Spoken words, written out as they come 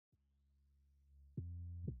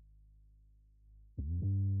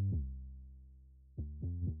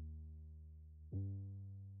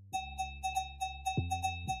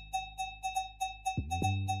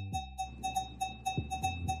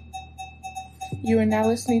You are now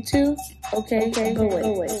listening to Okay,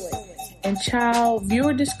 But Wait. And child,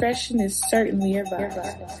 viewer discretion is certainly advised.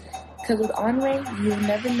 Because with Andre, you'll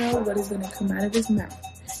never know what is going to come out of his mouth.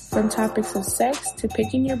 From topics of sex to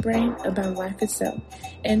picking your brain about life itself.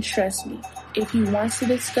 And trust me, if he wants to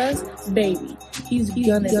discuss, baby, he's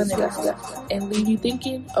gonna discuss. And leave you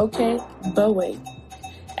thinking, okay, but wait.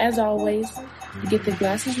 As always, get the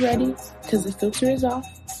glasses ready, because the filter is off.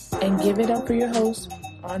 And give it up for your host,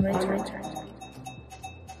 Andre Turner.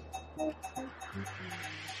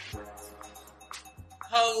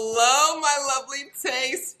 Hello, my lovely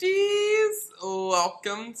tasties.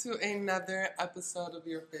 Welcome to another episode of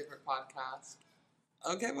your favorite podcast.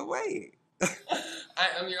 Okay, but wait. I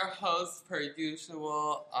am your host, per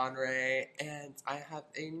usual, Andre, and I have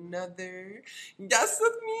another guest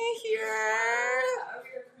with me here. Oh,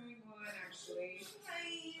 you're coming on, actually.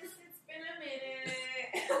 Nice. It's been a minute.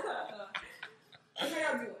 How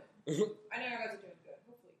y'all doing? I know you guys are doing good.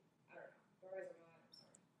 Hopefully. I don't know.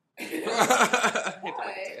 Otherwise, I'm not. But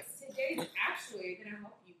today's actually going to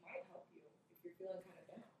might help you if you're feeling kind of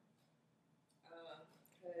down.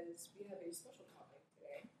 Because we have a special topic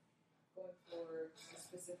today going for a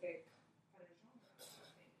specific kind of genre of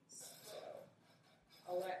things. So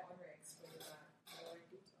I'll let Andre explain that more in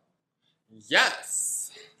detail.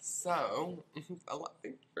 Yes. So, thank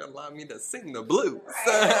you for allowing me to sing the blues.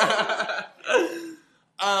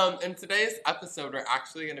 In today's episode, we're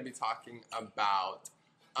actually going to be talking about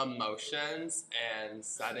emotions and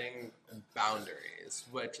setting boundaries,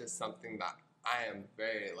 which is something that I am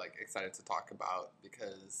very excited to talk about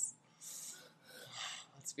because,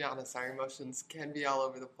 let's be honest, our emotions can be all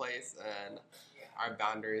over the place and our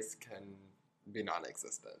boundaries can be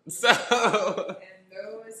non-existent. So, and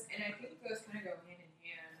I think those kind of go hand in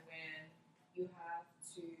hand when you have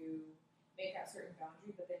to make that certain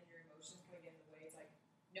boundary, but then your emotions kind of get in the way. It's like,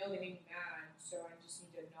 no, they made me mad, so I just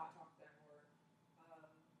need to not talk to them, or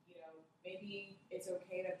maybe it's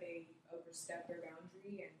okay that they overstep their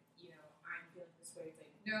boundary, and I'm feeling this way. It's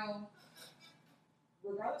like, no,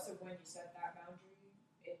 regardless of when you set that boundary,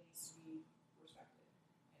 it needs to be respected,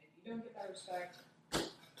 and if you don't get that respect,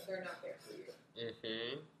 they're not there for you.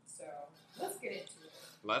 mm-hmm. So let's get into it.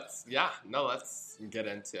 Let's get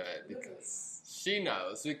into it because she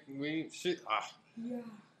knows.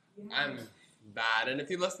 I'm bad. And if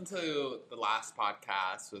you listen to the last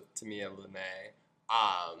podcast with Tamia Lene,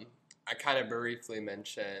 I kind of briefly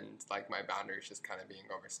mentioned my boundaries just kind of being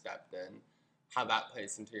overstepped and how that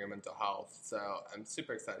plays into your mental health. So I'm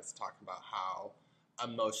super excited to talk about how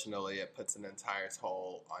emotionally it puts an entire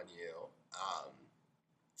toll on you.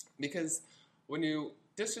 Because when you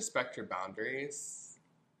disrespect your boundaries,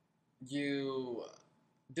 you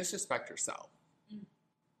disrespect yourself. Mm.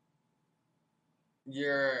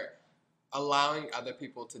 You're allowing other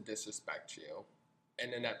people to disrespect you,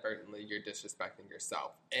 and inadvertently you're disrespecting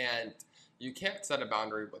yourself. And you can't set a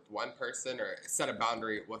boundary with one person or set a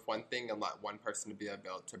boundary with one thing and let one person be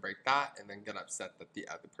able to break that and then get upset that the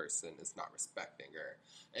other person is not respecting or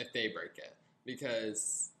if they break it.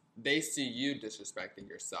 Because they see you disrespecting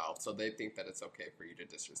yourself, so they think that it's okay for you to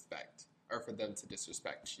disrespect or for them to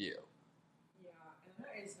disrespect you. Yeah, and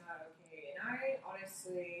that is not okay. And I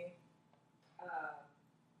honestly,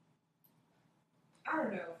 I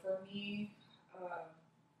don't know, for me, I don't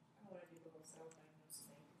want to do the whole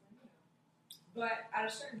self-diagnosis thing, but at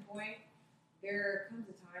a certain point, there comes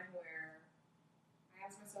a time where I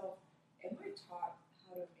ask myself, am I taught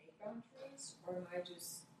how to make boundaries, or am I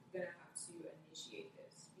just going to have to initiate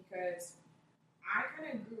this? Because I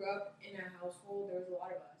kind of grew up in a household, there was a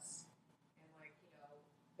lot of us, and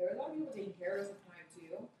there were a lot of people taking care of us at the time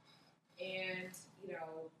too, and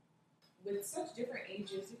with such different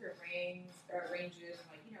ages, different ranges,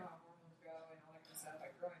 and how hormones go and all that kind of stuff,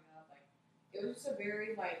 growing up, it was just a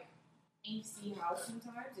very angsty house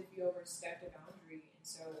sometimes if you overstepped a boundary, and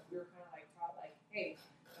so we were kind of taught hey,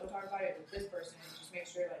 don't talk about it with this person, just make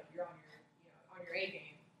sure you're on your A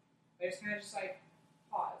game, but it's kind of just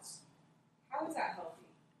pause. How is that healthy?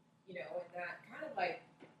 And that kind of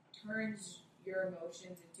turns your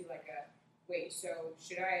emotions into wait, so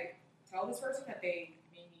should I tell this person that they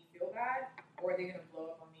made me feel bad, or are they going to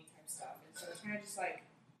blow up on me type stuff? And so it's kind of just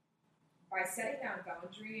by setting that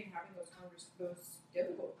boundary and having those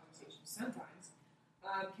difficult conversations sometimes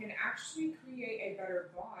can actually create a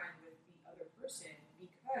better bond with the other person,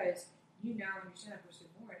 because you now understand that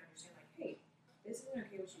person more and understand hey, this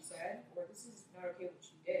isn't okay what you said, or this is not okay what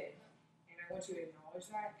you did, and I want you to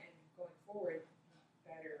acknowledge that, and going forward, be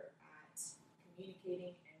better at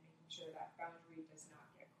communicating and making sure that boundary does not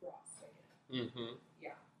get crossed again. Mm-hmm.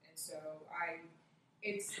 Yeah, and so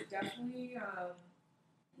it's definitely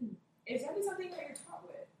it's definitely something that you're taught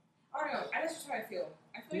with. I don't know. That's just how I feel.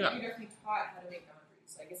 I feel like you're definitely taught how to make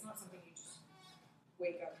boundaries. Like, it's not something you just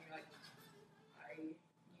wake up and you're like, you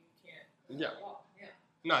can't. Yeah. Well, yeah.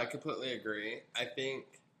 No, I completely agree. I think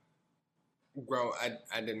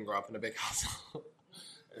I didn't grow up in a big household.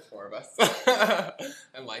 There's 4 of us.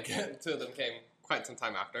 And like 2 of them came quite some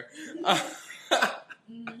time after.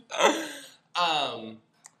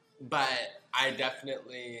 But I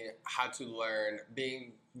definitely had to learn,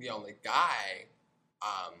 being the only guy,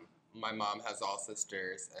 my mom has all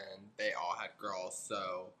sisters and they all had girls,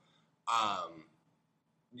 so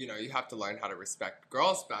you know, you have to learn how to respect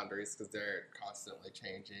girls' boundaries because they're constantly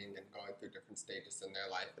changing and going through different stages in their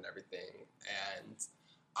life and everything. And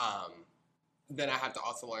then I had to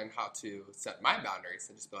also learn how to set my boundaries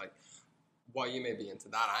and just be like, well, you may be into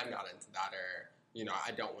that, I'm not into that, or, you know,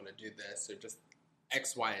 I don't want to do this, or just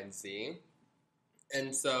X, Y, and Z.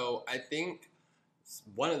 And so I think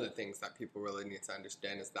one of the things that people really need to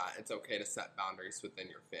understand is that it's okay to set boundaries within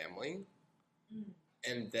your family,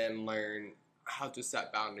 and then learn how to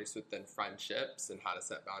set boundaries within friendships and how to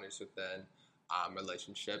set boundaries within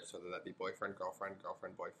relationships, whether that be boyfriend, girlfriend,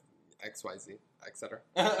 boyfriend, X, Y, Z, etc.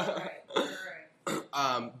 Right.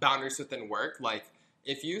 Boundaries within work. Like,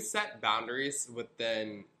 if you set boundaries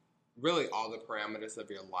within really all the parameters of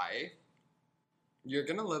your life, you're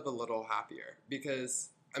going to live a little happier. Because,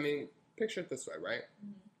 I mean, picture it this way, right?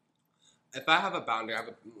 Mm-hmm. If I have a boundary,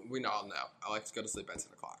 we all know, I like to go to sleep at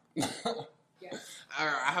 10 o'clock. Yeah.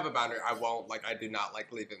 I have a boundary. I do not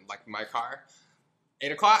like leaving, like, my car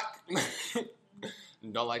 8 o'clock.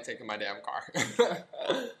 Don't like taking my damn car.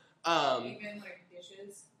 Even, like,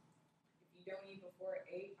 dishes, if you don't eat before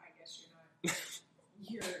 8, I guess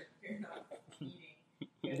you're not eating.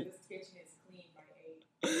 Because this kitchen is clean by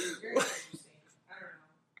 8. It's very interesting. I don't know.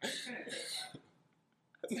 It's kind of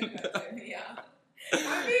take that. Yeah.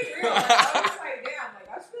 I'm being real. Like, I was like, damn, like,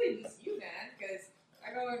 that's really just you, man. Because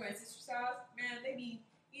I go to my sister's house, man, they be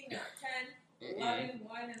eating at 10, 11,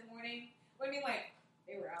 1 in the morning. Well, I mean, like,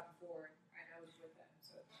 they were out before, and I was with them,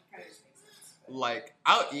 so it kind of just makes sense. But, like,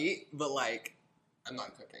 I'll eat, but, like, I'm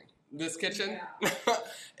not cooking. This kitchen,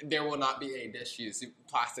 there will not be a dish used.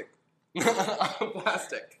 Plastic.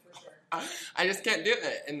 Plastic. For sure. I just can't do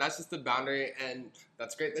it, and that's just the boundary, and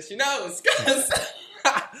that's great that she knows, because...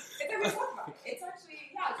 It's like we talk about it. It's actually,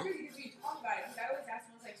 it's crazy because we talk about it, because I always ask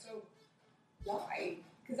him, I was like, so, why?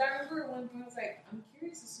 Because I remember one point I was like, I'm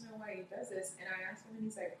curious to know why he does this, and I asked him, and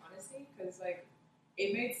he's like, honestly, because, like,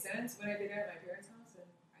 it made sense when I did it at my parents' house, and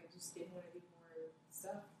I just didn't want to do more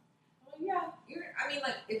stuff. I'm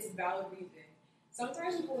like, it's a valid reason.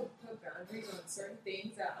 Sometimes people put boundaries on certain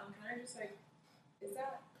things that I'm kind of just like, is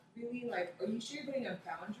that really, like, are you sure you're putting a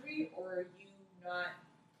boundary, or are you not,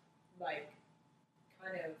 like,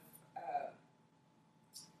 kind of,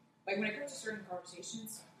 like, when it comes to certain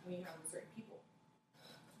conversations, when you have with certain people,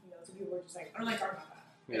 you know, some people are just like, I don't like talking about that.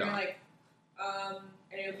 And you're like,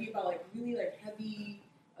 and it'll be about, like, really, like, heavy,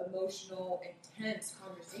 emotional, intense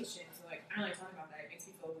conversations. So, like, I don't like talking about that. It makes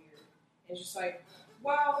me feel weird. And it's just like,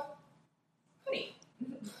 well, honey,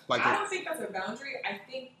 like, I don't think that's a boundary. I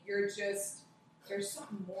think you're just, there's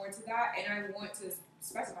something more to that. And I want to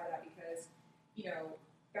specify that because, you know,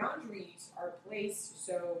 boundaries are placed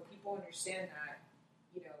so people understand that,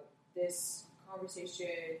 you know, this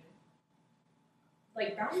conversation,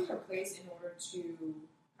 like, boundaries are placed in order to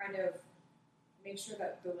kind of make sure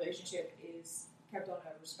that the relationship is kept on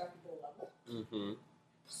a respectable level. Mm-hmm.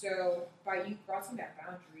 So by you crossing that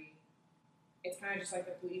boundary, it's kind of just like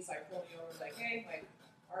the police, like, pulling you over, like, hey, like,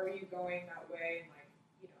 are you going that way? And, like,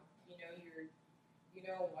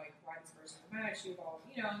 like, why this person is mad at you,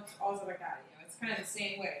 all stuff like that. You know, it's kind of the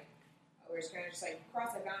same way, where it's kind of just like you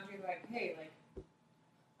cross that boundary, like, hey, like,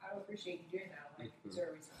 I don't appreciate you doing that. Like, is there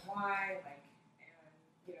a reason why? Like, and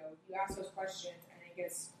you know, you ask those questions, and it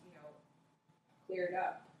gets, you know, cleared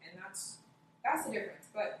up, and that's the difference.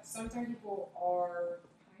 But sometimes people are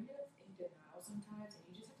kind of in denial sometimes, and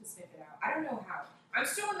you just have to sniff it out. I don't know how. I'm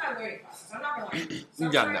still in that learning process. I'm not gonna lie.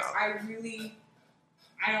 Sometimes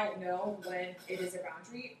I don't know when it is a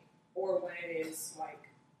boundary or when it is, like,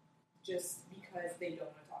 just because they don't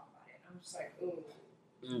want to talk about it. I'm just like, ooh.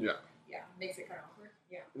 Yeah. Yeah, makes it kind of awkward.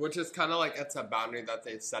 Yeah. Which is kind of like, it's a boundary that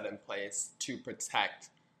they've set in place to protect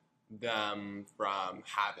them from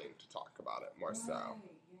having to talk about it more so.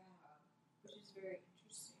 Yeah. Which is very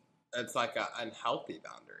interesting. It's like an unhealthy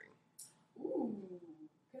boundary. Ooh.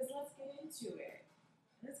 Because let's get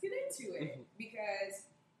into it. Because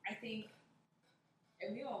I think,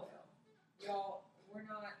 and we all know, y'all, we're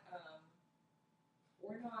not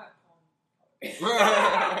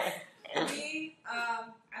we,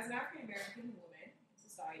 as an African American woman in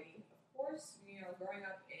society, of course, growing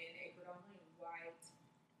up in a predominantly white,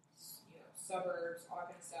 suburbs, all that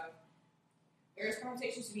kind of stuff, there's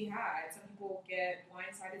conversations to be had. Some people get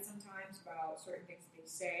blindsided sometimes about certain things that they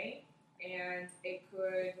say, and it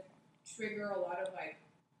could trigger a lot of like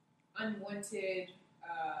unwanted,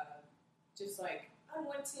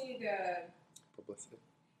 Publicity.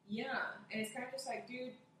 Yeah, and it's kind of just like,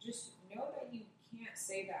 dude, just know that you can't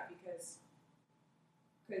say that because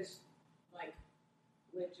like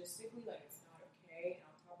logistically, like it's not okay. And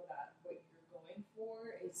on top of that, what you're going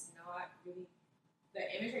for is not really the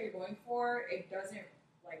image that you're going for. It doesn't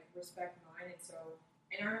like respect mine,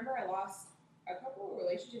 and I remember I lost a couple of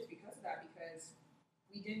relationships because of that because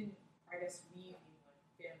we didn't. I guess we,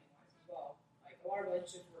 family wise as well. Like a lot of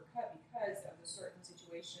relationships were cut because of the certain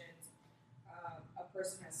situations a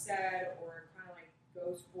person has said or kind of like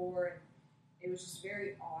goes for, and it was just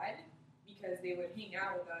very odd because they would hang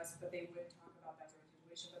out with us, but they wouldn't talk about that sort of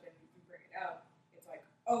situation. But then if you bring it up, it's like,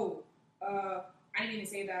 oh, I didn't even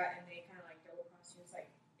say that, and they kind of like double cross you. It's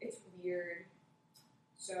like it's weird.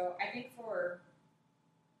 So I think for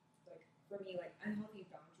me, like unhealthy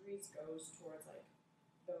boundaries goes towards like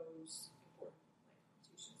those important like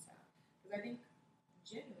conversations to have, because I think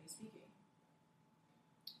genuinely speaking,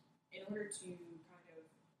 in order to kind of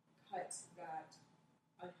cut that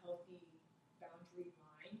unhealthy boundary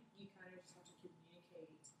line, you kind of just have to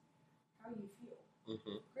communicate how you feel.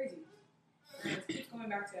 Mm-hmm. Crazy. And it keeps going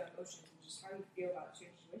back to emotions and just how you feel about a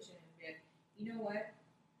certain situation. And you know what?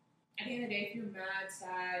 At the end of the day, if you're mad,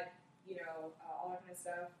 sad, all that kind of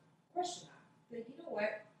stuff, question that. Like, you know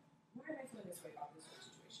what? Why am I feeling this way about this whole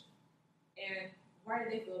situation? And why do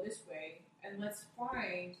they feel this way? And let's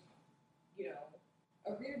find,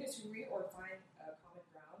 agree or disagree or find a common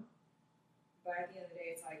ground. But at the end of the day,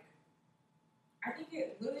 it's like, I think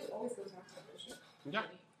it literally always goes back to emotion. Yeah.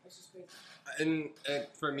 It's just crazy. And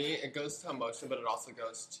for me, it goes to emotion, but it also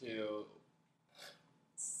goes to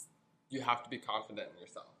you have to be confident in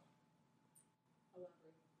yourself.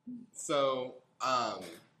 So,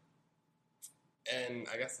 and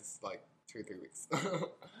I guess it's like 2 or 3 weeks.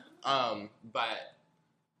 But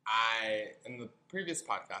in the previous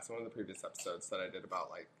podcast, one of the previous episodes that I did about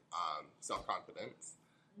like self-confidence,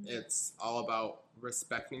 it's all about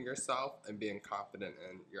respecting yourself and being confident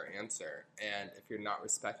in your answer. And if you're not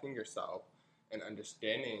respecting yourself and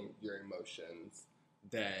understanding your emotions,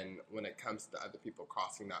 then when it comes to other people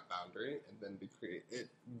crossing that boundary, and then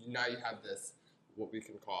now you have this what we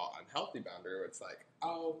can call unhealthy boundary, where it's like, I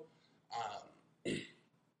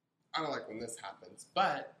don't like when this happens,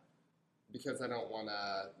 but because I don't want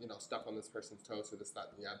to, step on this person's toes or this,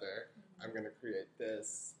 that, and the other, I'm going to create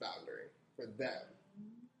this boundary for them.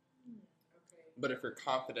 Okay. But if you're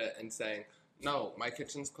confident in saying, no, my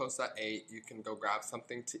kitchen's closed at 8, you can go grab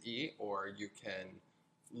something to eat, or you can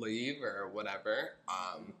leave or whatever,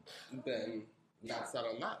 then that's not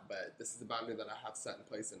on that. But this is a boundary that I have set in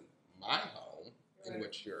place in my home, in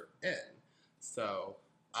which you're in. So,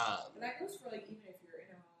 and that goes for like even if you're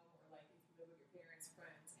in a home or like if you live with your parents,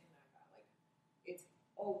 friends, and like it's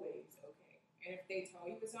always okay. And if they tell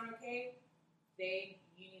you it's not okay, you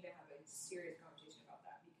need to have a serious conversation about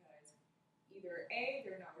that, because either A,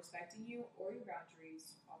 they're not respecting you or your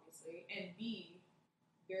boundaries, obviously, and B,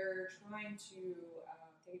 they're trying to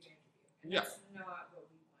take advantage of you. And that's not what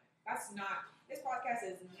we want. This podcast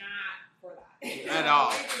is not for that. At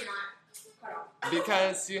all. Cut off.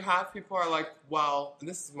 Because you have people who are like, well, and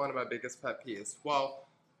this is one of my biggest pet peeves. Well,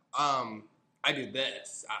 I do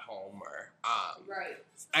this at home, or right.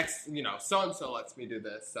 So and so lets me do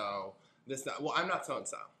this, so this. Well, I'm not so and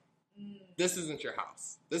so. This isn't your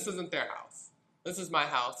house. This isn't their house. This is my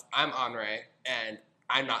house. I'm Henri, and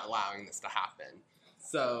I'm not allowing this to happen.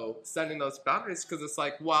 So setting those boundaries, because it's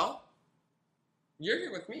like, well, you're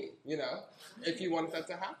here with me, If you want that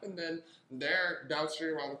to happen, then they're down the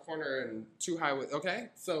street around the corner and 2 highways, okay?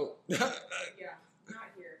 So... yeah,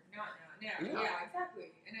 not here, not now. Yeah,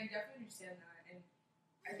 exactly. And I definitely understand that. And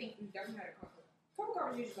I think we've definitely had a couple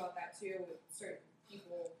conversations about that, too, with certain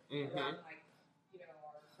people around, like,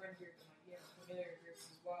 our friend group and, like, familiar groups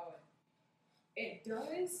as well. And it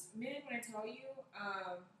does, man, when I tell you,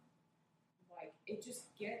 like, it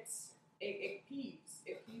just gets, it peeves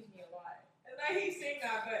me a lot. And I hate saying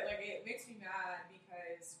that, but like it makes me mad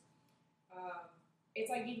because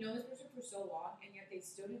it's like you've known this person for so long, and yet they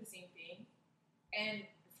still do the same thing. And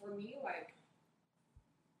for me, like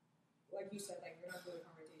you said, like you're not doing a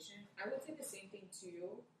conversation. I would say the same thing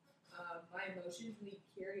too. My emotions really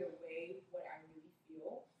carry away what I really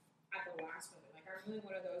feel at the last moment. Like I'm really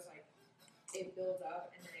one of those like it builds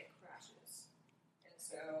up and then it crashes. And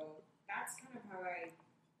so that's kind of how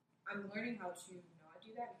I'm learning how to not to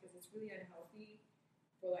do that because it's really unhealthy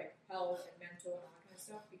for like health and mental and all that kind of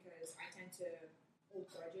stuff. Because I tend to hold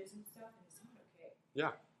grudges and stuff, and it's not okay.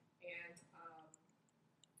 Yeah. And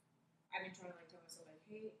I've been trying to like tell myself like,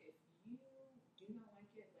 hey, if you do not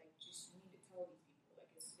like it, like just you need to tell these people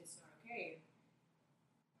like it's not okay.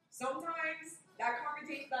 Sometimes that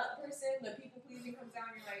connotates that person, the people pleasing comes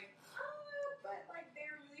out, and you're like, but like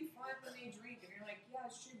they're really fun when they drink, and you're like, yeah,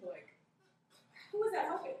 it's true, but like, who is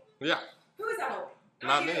that helping? Yeah. Who is that helping?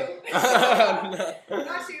 Not you. me.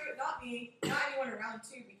 Not you, not me, not anyone around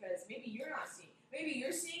too, because maybe you're not seeing. Maybe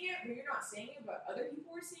you're seeing it, but you're not saying it, but other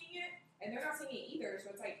people are seeing it, and they're not seeing it either.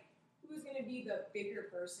 So it's like, who's going to be the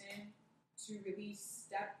bigger person to really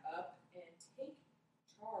step up and take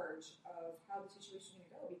charge of how the situation is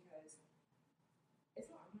going to go? Because it's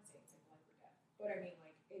not, I'm not saying it's like life or death, but I mean,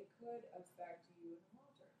 like, it could affect you in the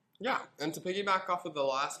long term. Yeah, and to piggyback off of the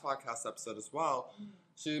last podcast episode as well,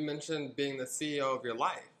 she mentioned being the CEO of your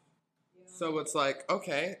life. Yeah. So it's like,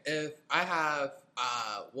 okay, if I have,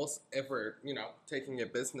 if we're, taking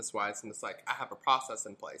it business-wise, and it's like, I have a process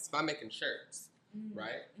in place. If I'm making shirts,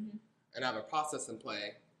 right? Mm-hmm. And I have a process in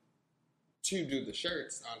play to do the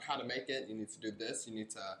shirts on how to make it. You need to do this. You need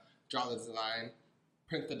to draw the design,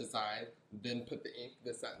 print the design, then put the ink,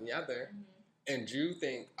 this, that, and the other. Mm-hmm. And you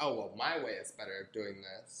think, oh, well, my way is better at doing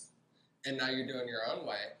this. And now you're doing your own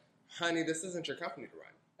way. Honey, this isn't your company to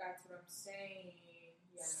run. That's what I'm saying.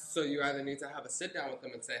 Yeah. So you either need to have a sit down with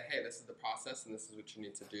them and say, hey, this is the process and this is what you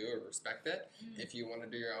need to do, or respect it. Mm-hmm. If you want to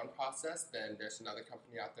do your own process, then there's another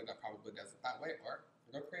company out there that probably does it that way, or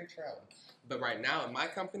go create your own. But right now in my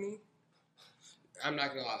company, I'm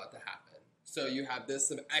not going to allow that to happen. So you have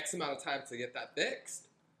this X amount of time to get that fixed,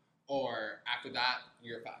 or after that,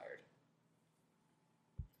 you're fired.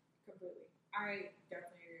 Completely. I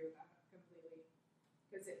definitely agree with that. Completely.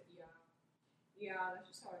 Because that's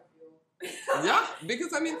just how I feel. Yeah,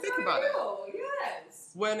 because I mean, think about it.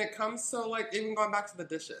 Yes. When it comes to like, even going back to the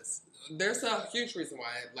dishes, there's a huge reason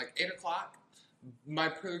why, like 8 o'clock, my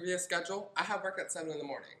previous schedule, I have work at 7 in the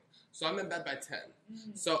morning. So I'm in bed by 10.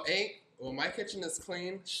 Mm-hmm. So 8, when my kitchen is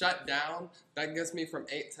clean, shut down, that gives me from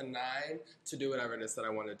 8 to 9 to do whatever it is that I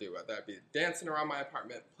want to do. Whether it be dancing around my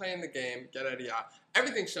apartment, playing the game, get ready out.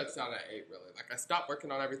 Everything shuts down at 8, really. Like, I stop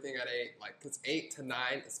working on everything at 8, like, because 8 to 9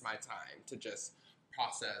 is my time to just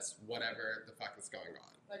process whatever the fuck is going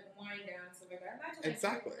on. Like, wind down, stuff like that. Imagine,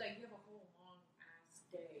 exactly. You have a whole long-ass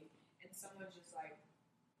day, and someone's just like,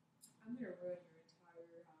 I'm going to ruin your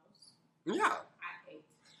entire house. Yeah. At 8.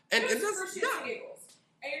 And it does, yeah.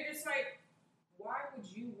 And you're just like, why would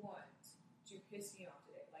you want to piss me off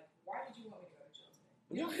today? Like, why did you want me to go to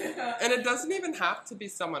jail today? Yeah. And it doesn't even have to be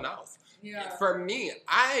someone else. Yeah. For me,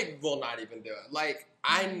 I will not even do it. Like,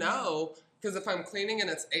 I know, because if I'm cleaning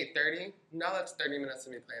and it's 8:30, now that's 30 minutes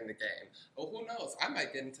of me playing the game. Well, who knows? I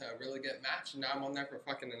might get into a really good match. Now I'm on there for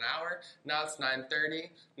fucking an hour. Now it's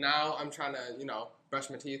 9:30. Now I'm trying to,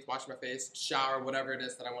 brush my teeth, wash my face, shower, whatever it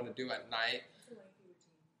is that I want to do at night.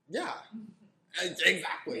 Yeah.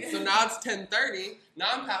 Exactly. So now it's 10:30.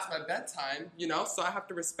 Now I'm past my bedtime, so I have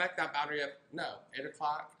to respect that boundary of, 8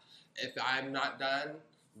 o'clock. If I'm not done,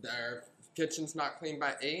 their kitchen's not clean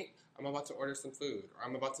by 8, I'm about to order some food, or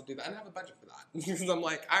I'm about to do that. I don't have a budget for that. Because I'm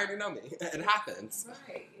like, I already know me. It happens.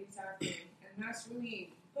 Right, exactly. And that's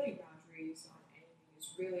really, putting boundaries on anything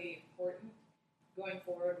is really important going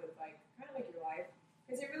forward with, like, kind of like your life.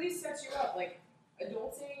 Because it really sets you up. Like,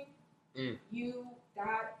 adulting,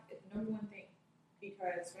 that is the number one thing.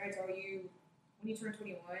 Because when I tell you, when you turn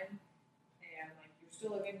 21, and, like, you're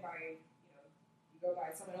still living by, you go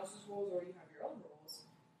by someone else's rules or you have your own rules,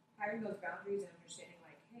 having those boundaries and understanding,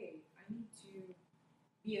 like, hey, I need to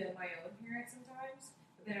be my own parent sometimes,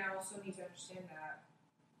 but then I also need to understand that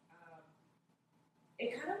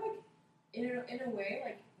it kind of, like, in a way,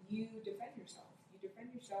 like, you defend yourself. You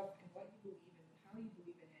defend yourself in what you believe in, how you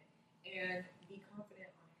believe in it, and be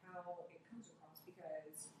confident on how it comes across,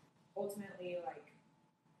 because ultimately, like,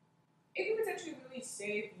 it can potentially really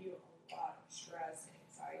save you a lot of stress and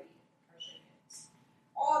anxiety and depression and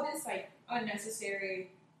all this, like, unnecessary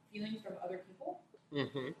feelings from other people.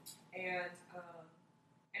 Mm-hmm.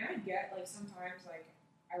 And I get, like, sometimes, like,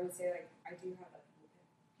 I would say, like, I do have, like,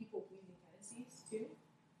 people-pleasing tendencies, too.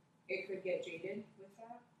 It could get jaded with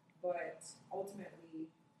that, but ultimately,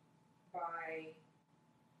 by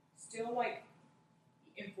still, like,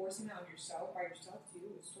 enforcing that on yourself, by yourself,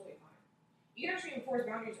 too, is totally fine. You can actually enforce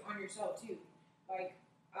boundaries on yourself, too. Like,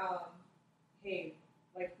 hey,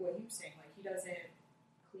 like what he was saying, like, he doesn't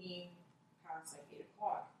clean past, like, 8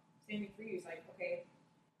 o'clock. Same thing for you. It's like, okay,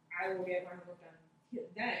 I will get my homework done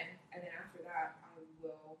then, and then after that, I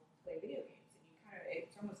will play video games. And you kind of,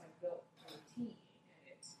 it's almost like built a routine. And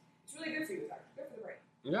really good for you. It's actually good for the brain.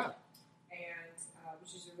 Yeah. And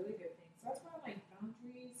which is a really good thing. So that's why I'm like,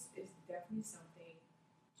 boundaries is definitely something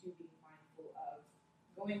to be mindful of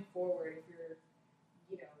going forward. If you're,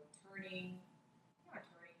 not turning, but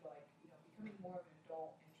like, becoming more of an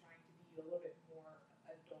adult and trying to be a little bit more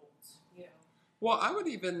adult. Well, I would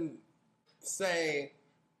even say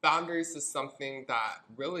boundaries is something that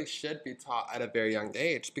really should be taught at a very young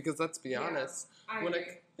age, because let's be honest, I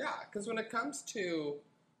agree. because when it comes to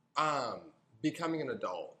becoming an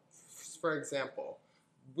adult, for example,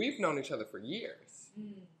 we've known each other for years.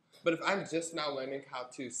 But if I'm just now learning how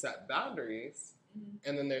to set boundaries,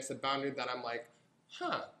 and then there's a boundary that I'm like,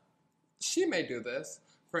 she may do this.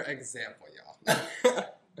 For example, y'all.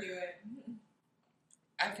 Do it.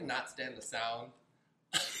 I cannot stand the sound.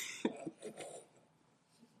 Got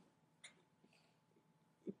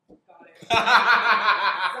it.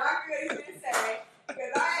 Exactly what you were going to say.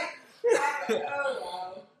 Because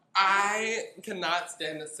I cannot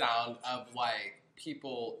stand the sound of, like,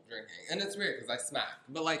 people drinking. And it's weird because I smack.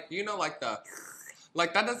 But, like,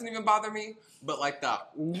 like that doesn't even bother me. But, like,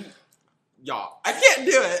 y'all, I can't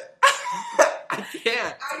do it. I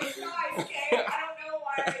can't. I try, okay? I don't know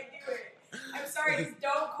why I do it. I'm sorry, just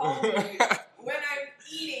don't call me when I'm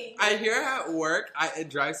eating. I hear it at work. It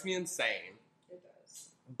drives me insane. It does.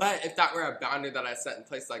 But if that were a boundary that I set in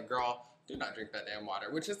place, like, girl, do not drink that damn water.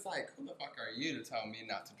 Which is like, who the fuck are you to tell me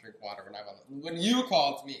not to drink water when you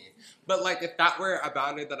called me? But, like, if that were a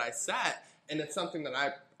boundary that I set, and it's something that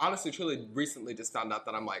I honestly, truly recently just found out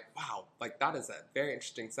that I'm like, wow, like, that is a very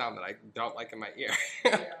interesting sound that I don't like in my ear.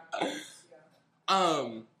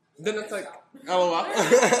 Then it's like, LOL.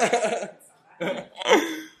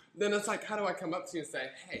 Then it's like, how do I come up to you and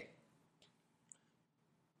say, hey,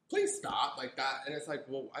 please stop, like that? And it's like,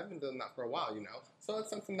 well, I've been doing that for a while, So it's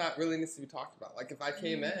something that really needs to be talked about. Like, if I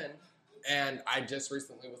came in and I just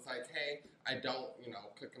recently was like, hey, I don't,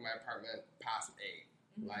 cook in my apartment past 8.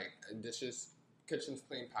 Like, kitchen's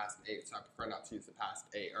clean past 8, so I prefer not to use it past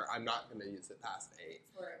 8, or I'm not going to use it past 8.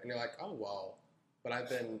 Right. And you're like, oh, well, but I've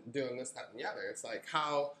been doing this, that, and the other. It's like,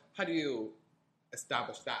 how do you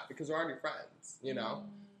establish that? Because we're already friends,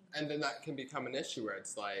 And then that can become an issue where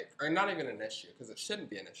it's like, or not even an issue, because it shouldn't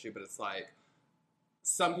be an issue, but it's like,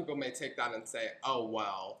 some people may take that and say, oh,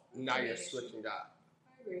 well, now you're switching up.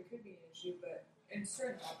 I agree, it could be an issue, but in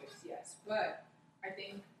certain topics, yes. But I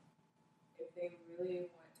think if they really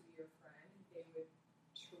want to be your friend, they would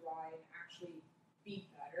try and actually be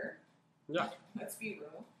better. Yeah. Let's be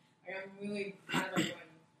real. Like, I'm really kind of like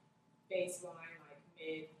going baseline, like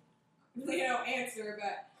mid, answer,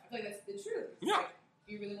 but I feel like that's the truth. It's like, if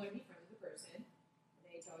you really want to be friends with a person, and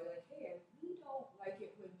they tell you like, hey, I really don't like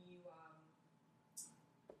it when you,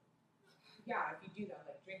 if you do that,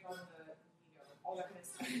 like drink on the, all that kind of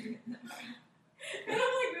stuff. And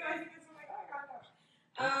I'm like, realizing this, I'm like, oh my god,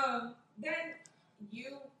 no. Then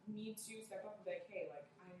you need to step up and be like, hey, like,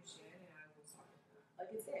 I understand and I will talk to her.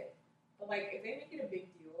 Like, it's it. But like, if they make it a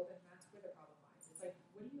big deal, then that's where the problem lies. It's like,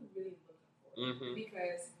 what are you really looking for?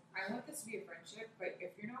 Because I want this to be a friendship, but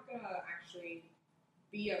if you're not gonna actually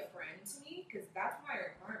be a friend to me, because that's my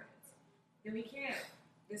requirement, then we can't.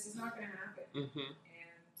 This is not gonna happen. And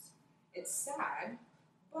it's sad,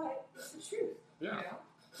 but it's the truth.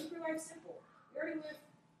 Keep your life simple. You already live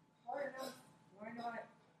hard enough. Why not?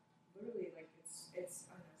 Literally, like, it's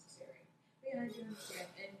unnecessary. But yeah, I do understand,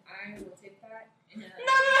 and I will take that. And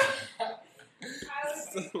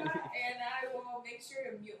I will make sure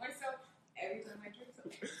to mute myself every time I drink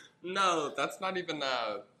something. No, that's not even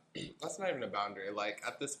a boundary. Like,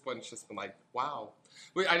 at this point, it's just been like, wow.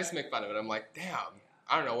 I just make fun of it. I'm like, damn,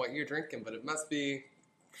 I don't know what you're drinking, but it must be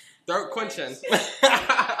throat quenching.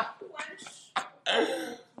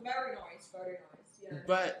 Very nice. Yeah.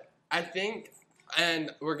 But I think,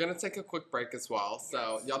 and we're going to take a quick break as well.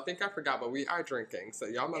 So y'all think I forgot, but we are drinking. So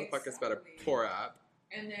y'all motherfuckers better pour up.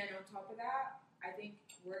 And then on top of that, I think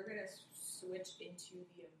we're going to switch into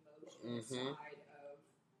the emotional side of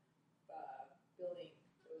building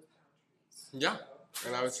those boundaries. Yeah. So,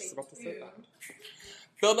 and I was just about to say that.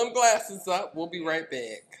 Fill them glasses up. We'll be right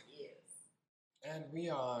back. Yes. And we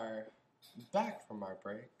are back from our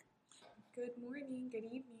break. Good morning, good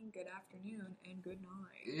evening, good afternoon, and good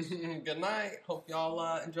night. Good night. Hope y'all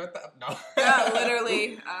enjoyed that. No. Yeah,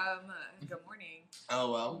 literally. Good morning. Oh,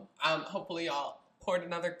 well. Hopefully y'all poured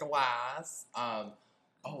another glass. Oh,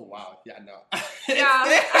 wow. Yeah, no. Yeah,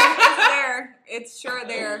 it's there. It's sure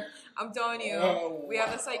there. I'm telling you. Oh, we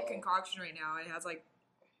have this, like, concoction right now. It has, like,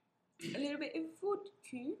 a little bit of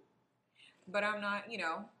vodka. But I'm not,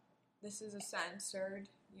 this is a censored,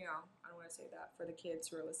 I don't want to say that for the kids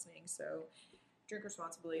who are listening, so drink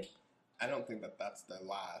responsibly. I don't think that's their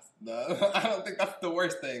last. I don't think that's the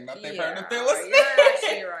worst thing that they've heard if they're Yeah, listening. you're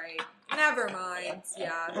actually right. Never mind.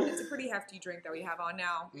 Yeah, it's a pretty hefty drink that we have on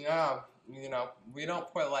now. Yeah, we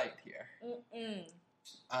don't pour light here. Mm-mm.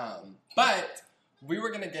 But we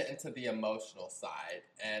were gonna get into the emotional side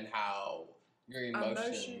and how your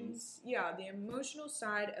emotions. Yeah, the emotional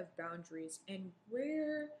side of boundaries and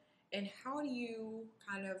where and how do you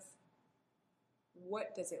kind of,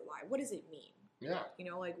 what does it lie? What does it mean? Yeah.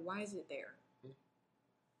 Like, why is it there?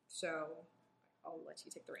 So, I'll let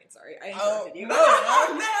you take the reins. Sorry, I Oh, interrupted you.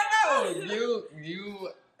 no. You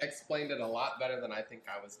explained it a lot better than I think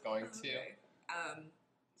I was going to. Okay.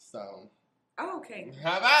 So. Oh, okay.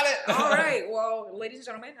 How about it? All right. Well, ladies and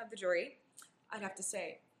gentlemen of the jury, I'd have to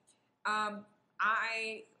say, from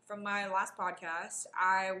my last podcast,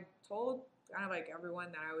 I told kind of like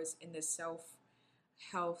everyone that I was in this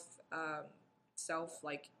self-health,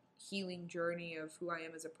 healing journey of who I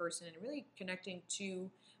am as a person and really connecting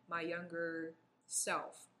to my younger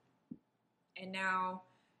self. And now,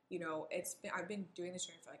 I've been doing this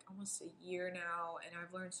journey for like almost a year now, and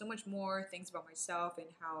I've learned so much more things about myself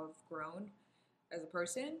and how I've grown as a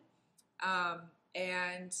person.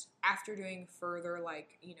 And after doing further,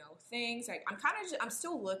 things, I'm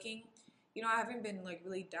still looking, I haven't been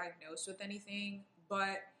really diagnosed with anything,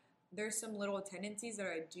 but there's some little tendencies that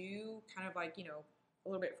I do kind of a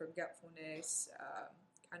little bit forgetfulness,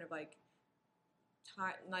 kind of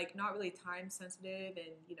time, not really time sensitive,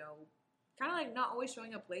 and kind of not always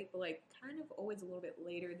showing up late, but kind of always a little bit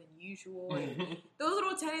later than usual. And those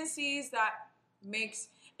little tendencies that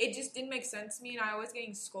it just didn't make sense to me, and I was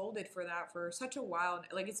getting scolded for that for such a while.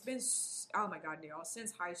 It's been, oh my God, y'all,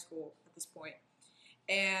 since high school at this point.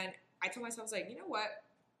 And I told myself, I was like, you know what?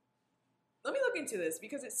 Let me look into this,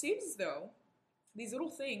 because it seems as though these little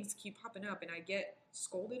things keep popping up, and I get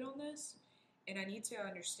scolded on this, and I need to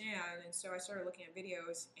understand. And so I started looking at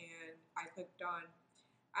videos, and I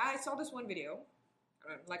saw this one video.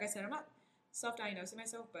 Like I said, I'm not self-diagnosing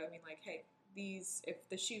myself, but hey, if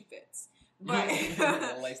the shoe fits. But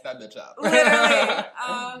lace that bitch up.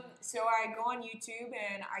 Literally. So I go on YouTube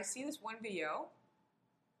and I see this one video,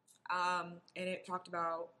 and it talked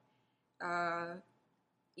about, how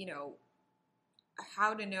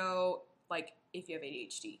to know if you have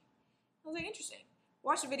ADHD. I was like, interesting.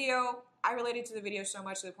 Watched the video. I related to the video so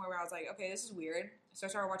much to the point where I was like, okay, this is weird. So I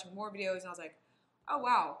started watching more videos, and I was like, oh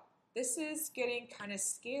wow, this is getting kind of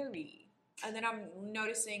scary. And then I'm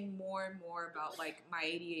noticing more and more about my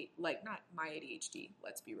ADHD, not my ADHD,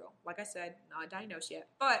 let's be real. Like I said, not diagnosed yet.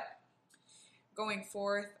 But going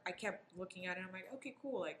forth, I kept looking at it, and I'm like, okay,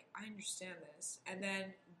 cool, I understand this. And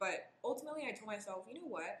then, but ultimately I told myself, you know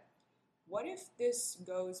what? What if this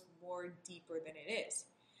goes more deeper than it is?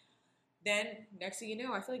 Then, next thing you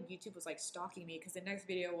know, I feel like YouTube was stalking me, because the next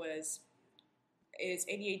video is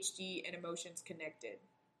ADHD and emotions connected?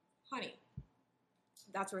 Honey.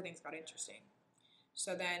 That's where things got interesting.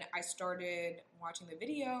 So then I started watching the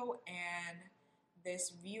video, and this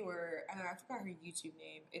viewer, I forgot her YouTube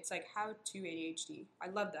name. It's How to ADHD. I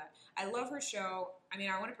love that. I love her show. I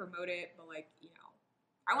want to promote it, but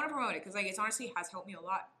I want to promote it because it honestly has helped me a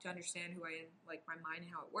lot to understand who I am, my mind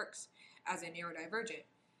and how it works as a neurodivergent.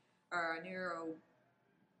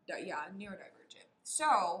 Neurodivergent.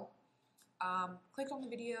 So, clicked on the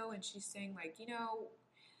video, and she's saying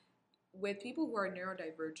with people who are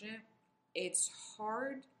neurodivergent, it's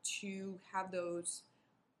hard to have those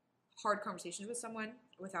hard conversations with someone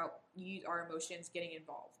without our emotions getting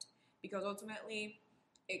involved. Because ultimately,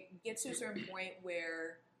 it gets to a certain point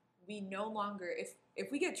where we no longer,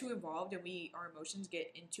 if we get too involved and our emotions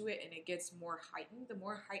get into it and it gets more heightened, the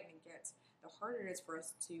more heightened it gets, the harder it is for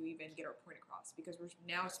us to even get our point across. Because we're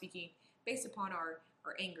now speaking based upon our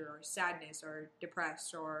anger, our sadness, or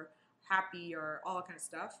depressed, or happy, or all that kind of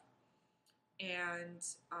stuff. And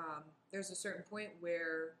there's a certain point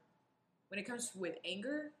where when it comes with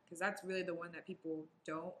anger, because that's really the one that people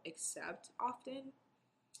don't accept often,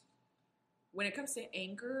 when it comes to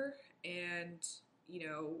anger and,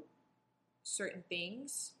 certain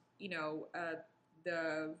things,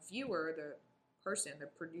 the viewer, the person, the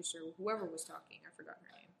producer, whoever was talking, I forgot her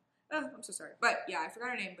name. Oh, I'm so sorry. But yeah, I forgot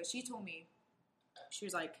her name, but she told me, she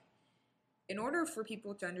was like, in order for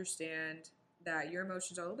people to understand that your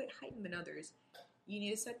emotions are a little bit heightened than others, you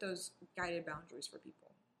need to set those guided boundaries for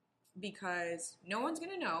people. Because no one's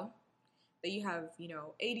going to know that you have,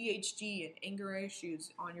 ADHD and anger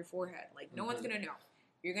issues on your forehead. No one's going to know.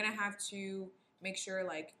 You're going to have to make sure,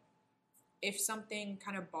 if something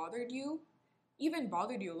kind of bothered you a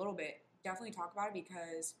little bit, definitely talk about it,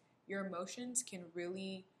 because your emotions can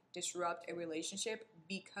really disrupt a relationship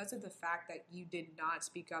because of the fact that you did not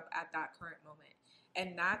speak up at that current moment. And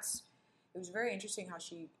it was very interesting how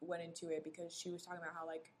she went into it, because she was talking about how,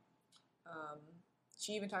 like,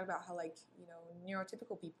 she even talked about how, like, you know,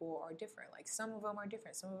 neurotypical people are different. Like, some of them are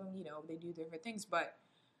different. Some of them, you know, they do different things. But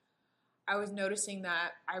I was noticing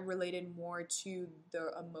that I related more to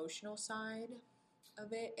the emotional side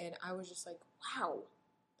of it. And I was just like, wow,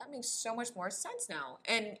 that makes so much more sense now.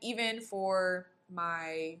 And even for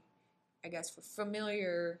my, I guess, for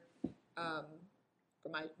familiar, for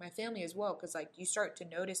my family as well. Because, like, you start to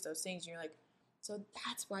notice those things. And you're like, so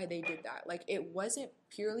that's why they did that. Like, it wasn't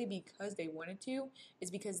purely because they wanted to. It's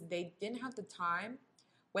because they didn't have the time.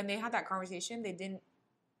 When they had that conversation,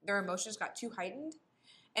 their emotions got too heightened.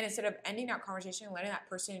 And instead of ending that conversation and letting that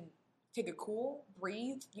person take a cool,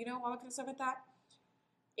 breathe, you know, all that kind of stuff like that,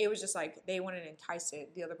 it was just like they wanted to entice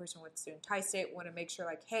it. The other person wants to entice it, want to make sure,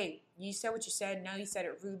 like, hey, you said what you said. Now you said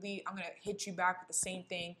it rudely. I'm going to hit you back with the same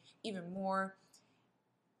thing, even more.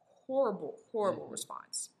 Horrible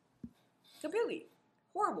response. Completely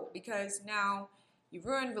horrible, because now you've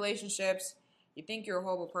ruined relationships. You think you're a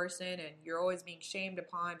horrible person, and you're always being shamed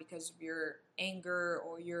upon because of your anger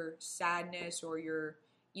or your sadness or your,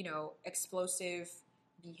 you know, explosive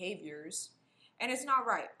behaviors. And it's not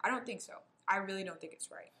right. I don't think so. I really don't think it's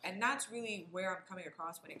right. And that's really where I'm coming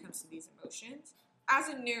across when it comes to these emotions. As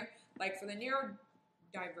a for the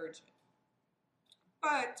neurodivergent.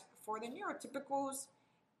 But for the neurotypicals,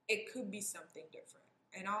 it could be something different.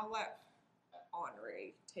 And I'll let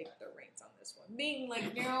Henri take the reins on this one. Being,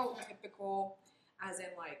 like, neurotypical, as in,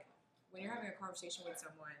 like, when you're having a conversation with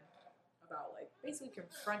someone about, like, basically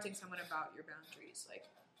confronting someone about your boundaries, like,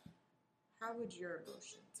 how would your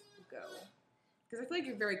emotions go? Because I feel like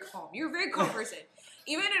you're very calm. You're a very calm person.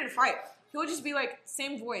 Even in a fight, he'll just be like,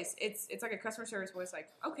 same voice. It's like a customer service voice, like,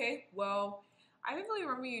 okay, well, I didn't really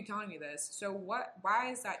remember you telling me this. So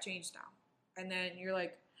why is that changed now? And then you're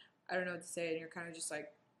like, I don't know what to say. And you're kind of just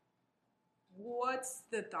like, what's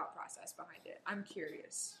the thought process behind it? I'm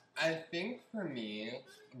curious. I think for me,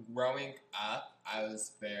 growing up, I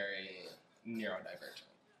was very neurodivergent.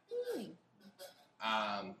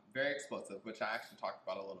 Very explosive, which I actually talked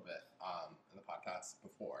about a little bit in the podcast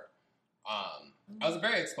before. I was a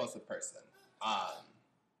very explosive person.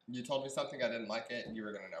 You told me something, I didn't like it, and you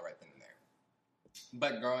were going to know right then and there.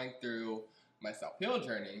 But going through my self-heal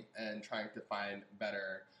journey and trying to find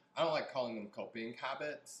better, I don't like calling them coping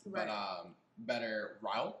habits, right, but better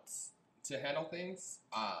routes to handle things.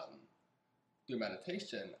 Through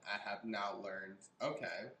meditation, I have now learned,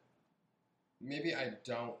 okay, maybe I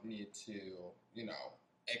don't need to, you know,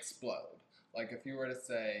 explode. Like, if you were to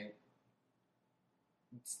say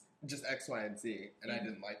just X, Y, and Z, and I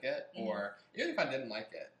didn't like it, or even if I didn't like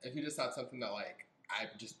it, if you just said something that, like, I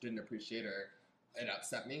just didn't appreciate or it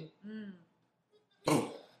upset me,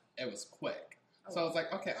 boom, it was quick. Oh. So I was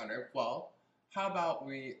like, okay, Honor, well, how about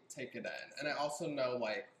we take it in? And I also know,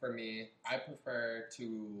 like, for me, I prefer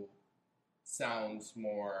to sound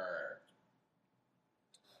more,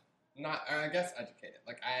 not, I guess, educated.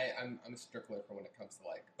 Like, I'm a stickler for when it comes to,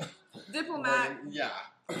 like, diplomat, yeah,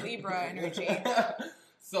 Libra energy.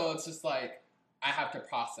 So it's just like, I have to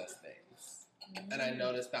process things. And I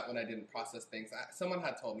noticed that when I didn't process things, someone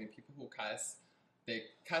had told me people who cuss, they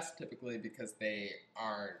cuss typically because they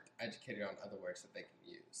aren't educated on other words that they can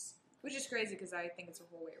use. Which is crazy, because I think it's a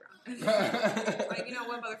whole way around. Like, you know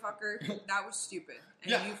what, motherfucker? That was stupid.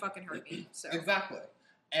 And you fucking hurt me. So exactly.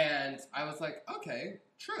 And I was like, okay,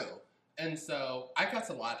 true. And so I cuss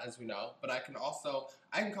a lot, as we know, but I can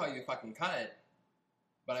call you a fucking cunt,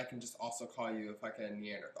 but I can just also call you a fucking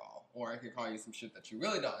Neanderthal. Or I can call you some shit that you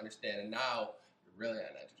really don't understand, and now you're really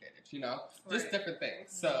uneducated, you know? Right. Just different things.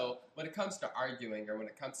 Mm-hmm. So when it comes to arguing, or when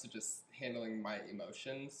it comes to just handling my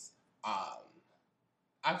emotions, I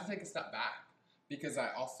have to take a step back. Because I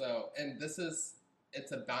also, and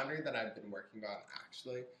it's a boundary that I've been working on,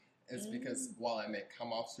 actually, is because while I may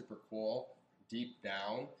come off super cool, deep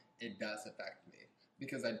down, it does affect me.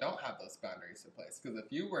 Because I don't have those boundaries in place. Because if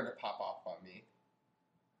you were to pop off on me,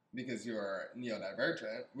 because you're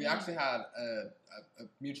neurodivergent, we actually had a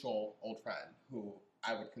mutual old friend who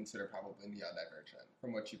I would consider probably neurodivergent,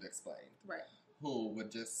 from what you've explained. Right. Who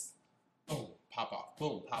would just, boom, pop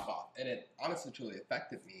off. And it honestly truly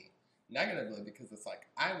affected me negatively, because it's like,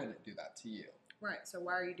 I wouldn't do that to you. Right, so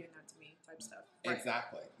why are you doing that to me type stuff. Right.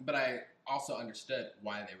 Exactly. But I also understood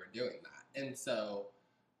why they were doing that. And so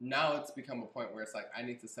now it's become a point where it's like, I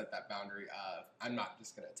need to set that boundary of, I'm not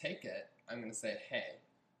just going to take it. I'm going to say, hey,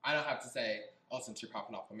 I don't have to say, oh, since you're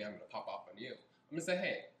popping off on me, I'm going to pop off on you. I'm going to say,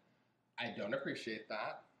 hey, I don't appreciate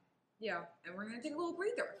that. Yeah, and we're gonna take a little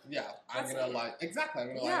breather. Yeah, I'm That's gonna it. allow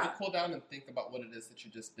you to cool down and think about what it is that you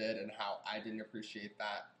just did and how I didn't appreciate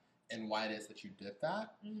that and why it is that you did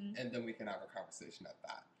that, and then we can have a conversation at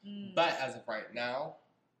that. But as of right now,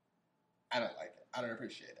 I don't like it. I don't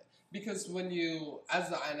appreciate it. Because when you,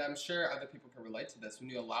 and I'm sure other people can relate to this, when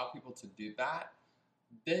you allow people to do that,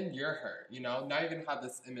 then you're hurt. You know, now you're gonna have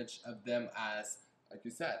this image of them as, like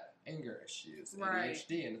you said, anger issues, Right.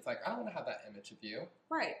 ADHD, and it's like I don't want to have that image of you.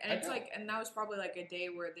 Right, and I it's don't. like, and that was probably like a day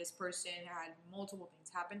where this person had multiple things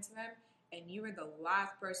happen to them, and you were the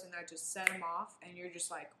last person that just set them off, and you're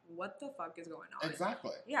just like, what the fuck is going on?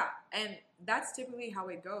 Exactly. Yeah, and that's typically how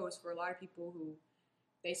it goes for a lot of people who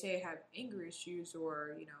they say have anger issues,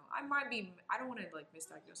 or I don't want to like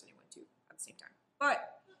misdiagnose anyone too at the same time,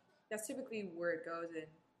 but that's typically where it goes. And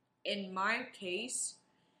in my case,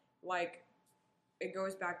 like, it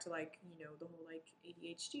goes back to like the whole like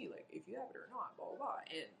ADHD, like if you have it or not, blah blah blah,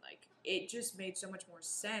 and like it just made so much more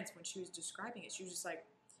sense when she was describing it. She was just like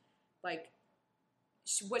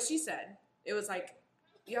what she said. It was like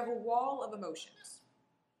you have a wall of emotions.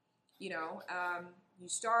 You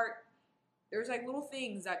start. There's like little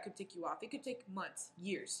things that could tick you off. It could take months,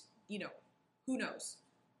 years. Who knows?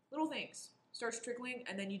 Little things starts trickling,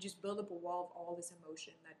 and then you just build up a wall of all this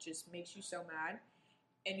emotion that just makes you so mad.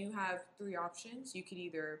 And you have 3 options. You could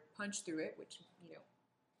either punch through it, which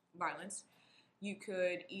violence. You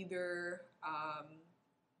could either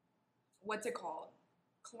what's it called?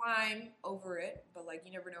 Climb over it, but like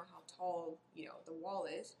you never know how tall the wall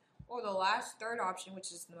is. Or the last 3rd option,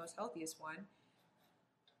 which is the most healthiest one.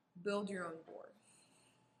 Build your own board.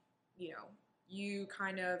 You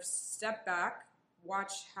kind of step back,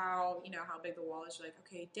 watch how big the wall is. You're like,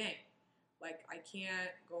 okay, dang, like I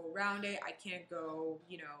can't go around it. I can't go,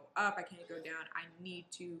 up. I can't go down. I need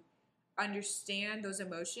to understand those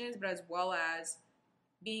emotions, but as well as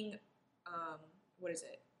being,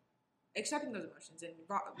 accepting those emotions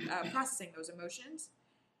and processing those emotions,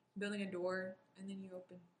 building a door, and then you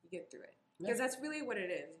get through it. Because that's really what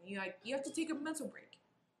it is. You have to take a mental break.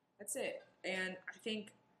 That's it. And I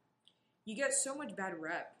think you get so much bad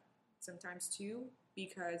rep sometimes too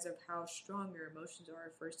because of how strong your emotions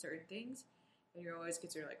are for certain things. And you're always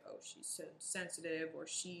considered like, oh, she's so sensitive, or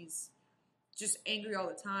she's just angry all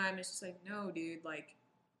the time. It's just like, no, dude, like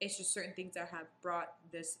it's just certain things that have brought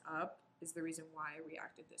this up is the reason why I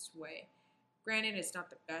reacted this way. Granted, it's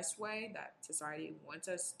not the best way that society wants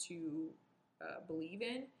us to believe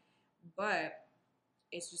in, but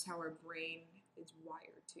it's just how our brain is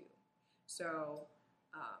wired to. So,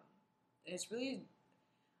 it's really,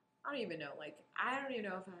 I don't even know. Like, I don't even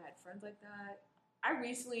know if I had friends like that. I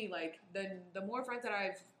recently, like, the more friends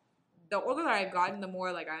that the older that I've gotten, the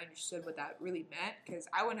more, like, I understood what that really meant. Because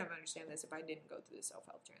I wouldn't have understood this if I didn't go through the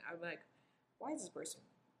self-help training. I would be like, why is this person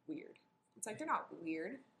weird? It's like, they're not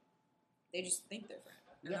weird. They just think different.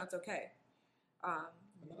 And that's okay.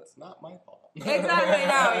 And that's not my fault. Exactly.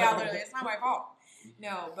 No, yeah, literally. It's not my fault.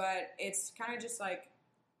 No, but it's kind of just like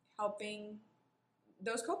helping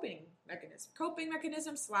those coping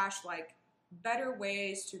mechanisms / like better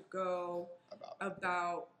ways to go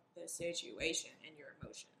about the situation and your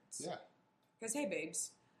emotions. Yeah. Because hey,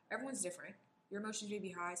 babes, everyone's different. Your emotions may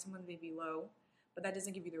be high, someone may be low, but that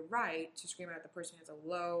doesn't give you the right to scream at the person who has a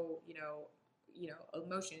low,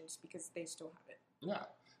 emotions because they still have it. Yeah.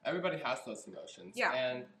 Everybody has those emotions. Yeah.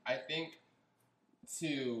 And I think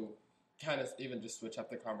to kind of even just switch up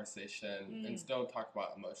the conversation and still talk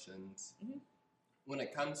about emotions, when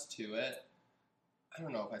it comes to it, I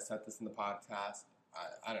don't know if I said this in the podcast.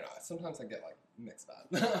 I don't know. Sometimes I get like mixed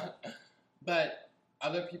up. But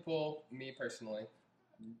other people, me personally,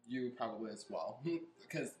 you probably as well,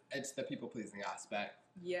 because it's the people-pleasing aspect.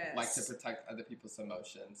 Yes. Like to protect other people's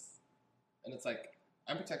emotions. And it's like,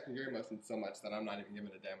 I'm protecting your emotions so much that I'm not even giving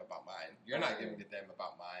a damn about mine. You're not giving a damn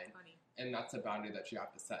about mine. Funny. And that's a boundary that you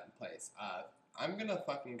have to set in place. I'm going to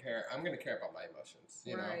fucking care. I'm going to care about my emotions.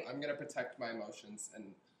 You know, I'm going to protect my emotions and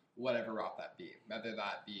whatever route that be. Whether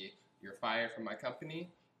that be you're fired from my company,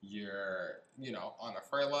 you're, on a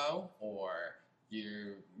furlough, or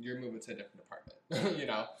you're moving to a different department.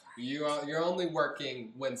 You're only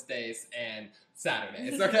working Wednesdays and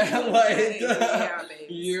Saturdays, okay? Like, yeah,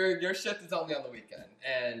 your shift is only on the weekend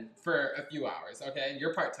and for a few hours, okay?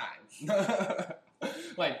 You're part-time.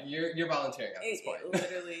 Like, you're volunteering at this point.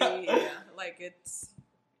 Literally, yeah. Like, it's...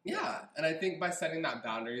 Yeah, and I think by setting that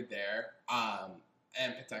boundary there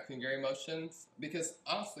and protecting your emotions, because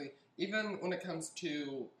honestly, even when it comes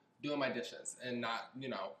to doing my dishes and not,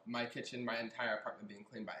 my kitchen, my entire apartment being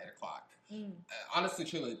cleaned by 8 o'clock. Honestly,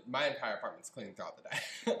 truly, my entire apartment's clean throughout the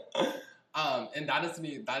day. And that is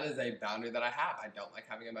me. That is a boundary that I have. I don't like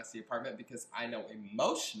having a messy apartment because I know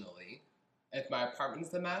emotionally, if my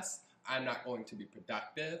apartment's a mess, I'm not going to be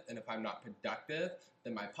productive. And if I'm not productive,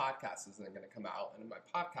 then my podcast isn't going to come out. And if my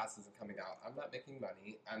podcast isn't coming out, I'm not making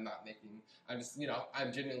money. I'm just,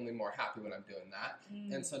 I'm genuinely more happy when I'm doing that.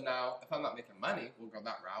 And so now, if I'm not making money, we'll go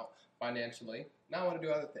that route financially. Now I want to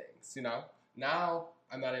do other things, Now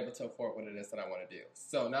I'm not able to afford what it is that I want to do.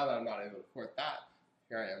 So now that I'm not able to afford that,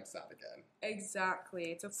 here I am sad again. Exactly.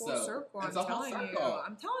 It's a full circle. I'm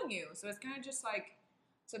telling you. So it's kind of just like,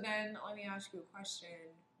 so then let me ask you a question.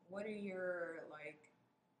 What are your,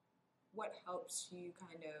 what helps you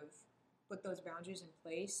kind of put those boundaries in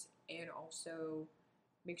place and also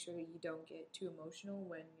make sure that you don't get too emotional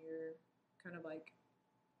when you're kind of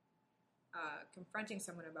confronting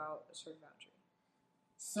someone about a certain boundary?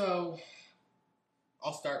 So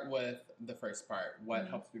I'll start with the first part. What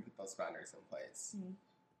helps me put those boundaries in place?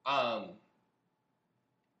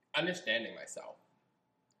 Understanding myself.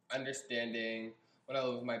 Understanding when I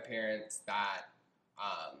live with my parents that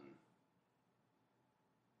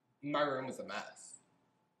my room was a mess.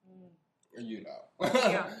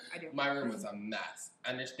 Yeah, I do. My room was a mess.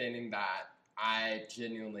 Understanding that I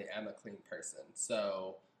genuinely am a clean person.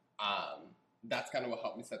 So that's kind of what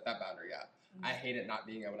helped me set that boundary up. I hated not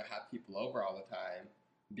being able to have people over all the time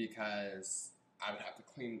because I would have to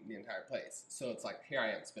clean the entire place. So it's like, here I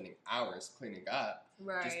am spending hours cleaning up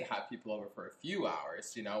just to have people over for a few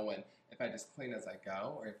hours, when if I just clean as I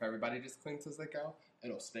go, or if everybody just cleans as they go,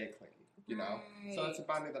 it'll stay clean, So that's a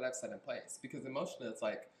boundary that I've set in place because emotionally it's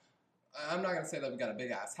like, I'm not going to say that we got a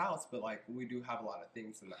big-ass house, but, we do have a lot of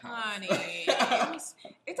things in the house. Honey, it's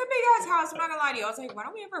a big-ass house. I'm not going to lie to you. I was like, why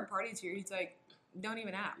don't we have our parties here? He's like, don't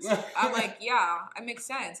even ask. I'm like, yeah, it makes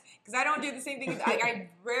sense. Because I don't do the same thing. I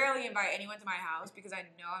rarely invite anyone to my house because I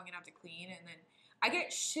know I'm going to have to clean. And then I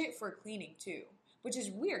get shit for cleaning, too. Which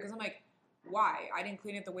is weird because I'm like, why? I didn't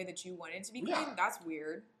clean it the way that you wanted it to be cleaned? Yeah. That's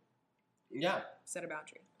weird. Yeah. Set a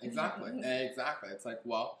boundary. Exactly. Exactly. It's like,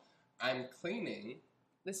 well, I'm cleaning.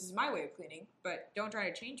 This is my way of cleaning, but don't try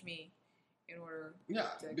to change me in order to...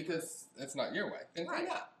 because it's not your way. And clean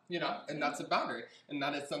up, and that's a boundary. And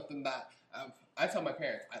that is something that I tell my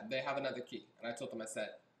parents, they have another key. And I told them, I said,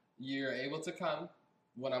 you're able to come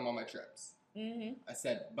when I'm on my trips. I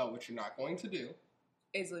said, but what you're not going to do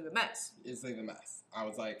is leave a mess. I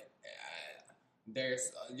was like,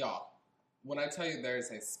 there's, y'all, when I tell you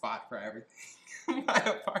there's a spot for everything in my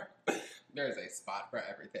apartment, there's a spot for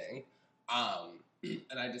everything.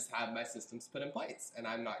 And I just have my systems put in place. And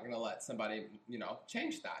I'm not going to let somebody,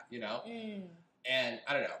 change that, And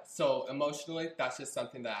I don't know. So emotionally, that's just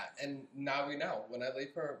something that, and now we know, when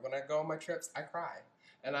I go on my trips, I cry.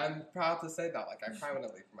 And I'm proud to say that. I cry when I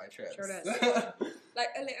leave for my trips. Sure does. Like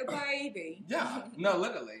a little baby. Yeah. No,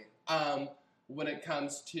 literally. When it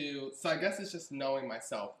comes to, so I guess it's just knowing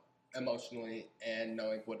myself emotionally and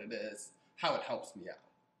knowing what it is, how it helps me out.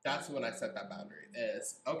 That's when I set that boundary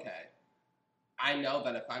is, okay, I know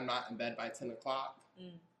that if I'm not in bed by 10 o'clock,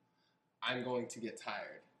 I'm going to get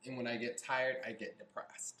tired. And when I get tired, I get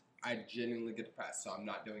depressed. I genuinely get depressed, so I'm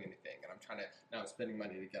not doing anything. And now I'm spending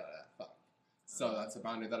money to get out of that funk. So that's a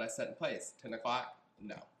boundary that I set in place. 10 o'clock,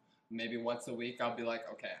 no. Maybe once a week, I'll be like,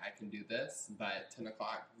 okay, I can do this. But 10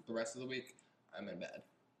 o'clock, the rest of the week, I'm in bed.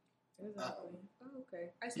 Exactly. Okay.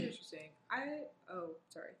 I see what you're saying.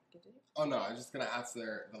 Sorry. Continue. Oh, no, I'm just going to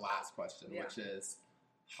answer the last question, which is,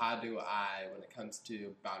 how do I, when it comes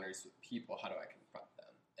to boundaries with people, how do I confront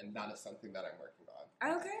them? And that is something that I'm working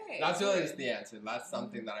on. Okay. That's really just the answer. That's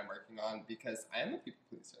something that I'm working on because I am a people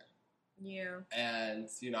pleaser. Yeah. And,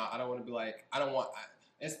 I don't want to be like,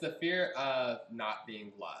 it's the fear of not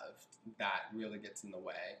being loved that really gets in the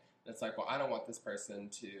way. And it's like, well, I don't want this person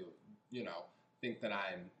to, think that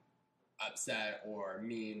I'm upset or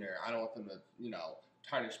mean, or I don't want them to,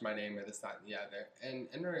 tarnish my name or this, that, and the other. And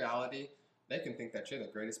in reality, they can think that you're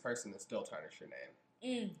the greatest person and still tarnish your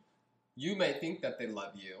name. You may think that they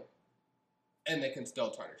love you, and they can still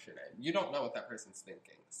tarnish your name. You don't know what that person's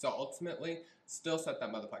thinking. So ultimately, still set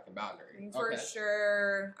that motherfucking boundary. For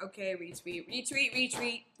sure. Okay, retweet.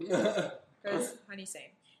 Because honey's saying.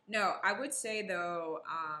 No, I would say, though,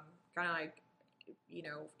 kind of like,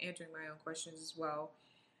 answering my own questions as well.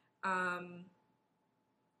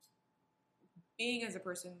 Being as a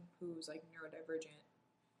person who's, neurodivergent,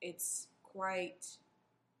 it's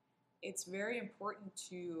very important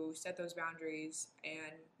to set those boundaries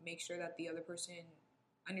and make sure that the other person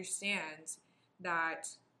understands that,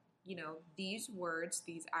 these words,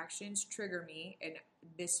 these actions trigger me, and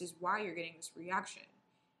this is why you're getting this reaction.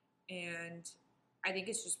 And I think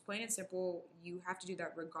it's just plain and simple. You have to do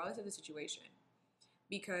that regardless of the situation.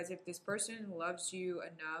 Because if this person loves you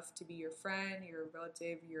enough to be your friend, your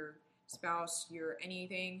relative, your spouse, your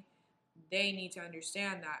anything, they need to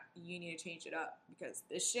understand that you need to change it up because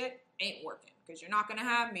this shit ain't working. Because you're not gonna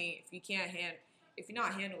have me if you're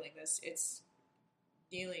not handling this. It's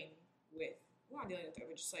dealing with, well, not dealing with it,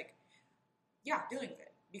 but just like, yeah, dealing with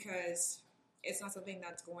it because it's not something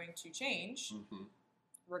that's going to change.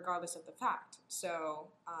 Regardless of the fact. So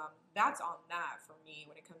that's on that for me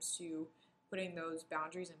when it comes to putting those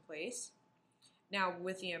boundaries in place. Now,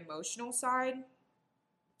 with the emotional side,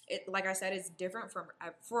 it, like I said, it's different for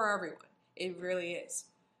everyone. It really is.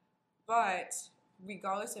 But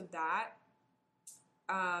regardless of that,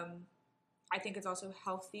 I think it's also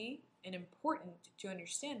healthy and important to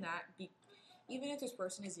understand that even if this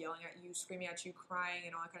person is yelling at you, screaming at you, crying,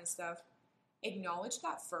 and all that kind of stuff, acknowledge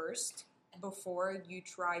that first before you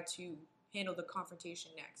try to handle the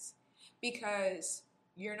confrontation next. Because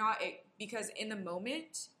because in the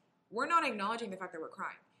moment, we're not acknowledging the fact that we're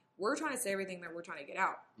crying. We're trying to say everything that we're trying to get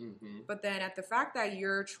out. But then at the fact that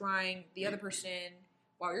you're trying, the other person,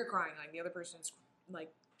 while you're crying, like the other person's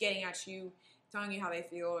like getting at you, telling you how they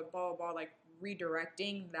feel, and blah, blah, blah, like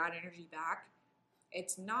redirecting that energy back,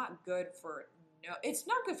 it's not good for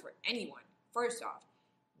anyone. First off,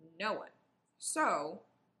 no one. So,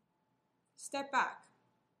 step back.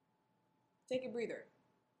 Take a breather.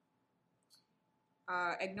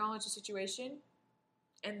 Acknowledge the situation.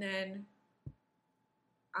 And then,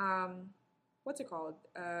 what's it called?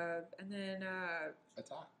 And then,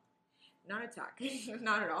 Attack. Not attack.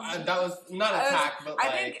 Not at all. That was not attack, but I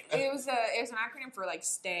think it was an acronym for like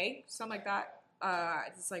stay, something like that.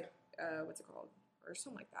 It's like, what's it called? Or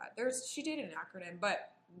something like that. She did an acronym,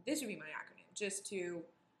 but this would be my acronym. Just to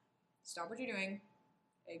stop what you're doing,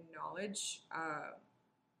 acknowledge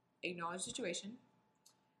the situation,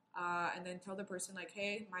 and then tell the person like,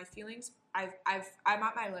 hey, my feelings, I'm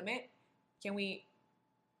at my limit. Can we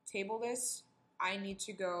table this? I need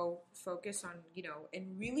to go focus on,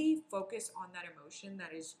 and really focus on that emotion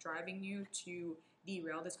that is driving you to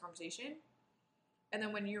derail this conversation. And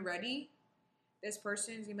then when you're ready, this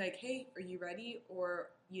person's gonna be like, hey, are you ready? Or,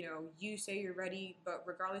 you say you're ready, but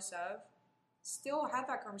regardless of, still have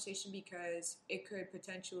that conversation because it could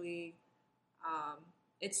potentially,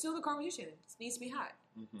 it's still the conversation. It needs to be had.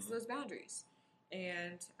 It's those boundaries.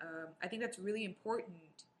 And I think that's really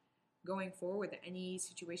important going forward with any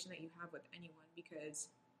situation that you have with anyone because,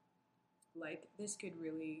 like, this could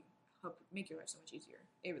really help make your life so much easier.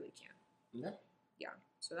 It really can. Yeah. Yeah.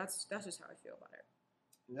 So that's just how I feel about it.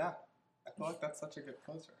 Yeah. I feel like that's such a good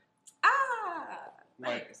closer.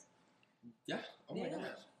 Like, nice. Yeah. Oh my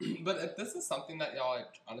gosh. But if this is something that y'all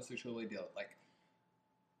honestly truly deal with, like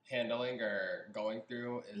handling or going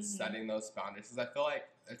through is setting those boundaries. Because I feel like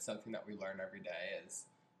it's something that we learn every day is,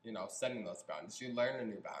 setting those boundaries. You learn a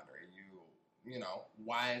new boundary.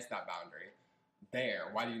 Why is that boundary there?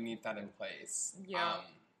 Why do you need that in place? Yeah.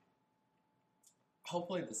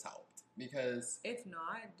 Hopefully this helped because if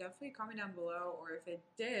not, definitely comment down below. Or if it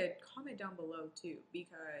did, comment down below too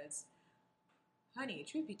because, honey,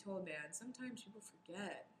 truth be told, man, sometimes people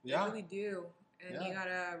forget. Yeah. They really do. And you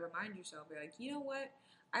gotta remind yourself, be like, you know what?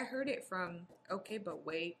 I heard it from, okay, but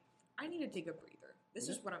wait, I need to take a breather. This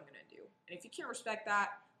is what I'm gonna do. And if you can't respect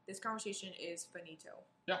that, this conversation is finito.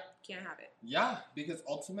 Yeah. Can't have it. Yeah, because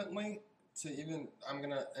ultimately, I'm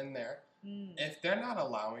gonna end there. If they're not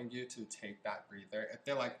allowing you to take that breather, if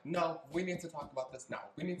they're like, no, we need to talk about this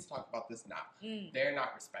now. We need to talk about this now. They're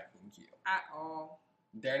not respecting you. At all.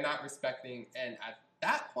 They're not respecting, and at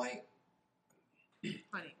that point,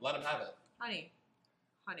 honey, let them have it. Honey.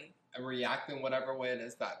 And react in whatever way it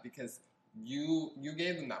is that, because you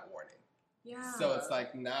gave them that warning. Yeah. So it's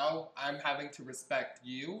like, now I'm having to respect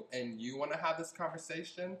you, and you want to have this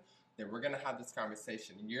conversation, then we're going to have this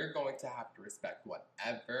conversation. You're going to have to respect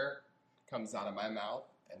whatever comes out of my mouth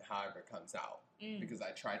and however it comes out. Because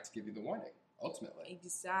I tried to give you the warning, ultimately.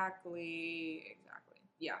 Exactly.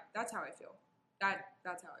 Yeah, that's how I feel.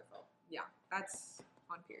 That's how I felt. Yeah, that's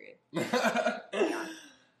on period. Yeah.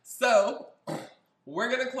 So, we're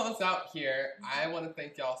going to close out here. I want to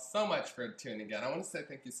thank y'all so much for tuning in. I want to say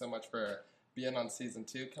thank you so much for being on season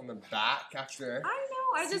 2, coming back after. I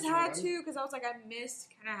know. I just had to because I was like, I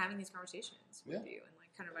missed kind of having these conversations with you and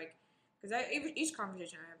like kind of like because each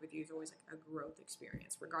conversation I have with you is always like a growth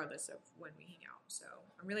experience, regardless of when we hang out. So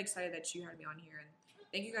I'm really excited that you had me on here, and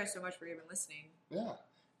thank you guys so much for even listening. Yeah.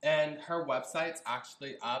 And her website's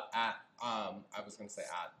actually up at, I was going to say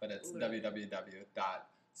at, but it's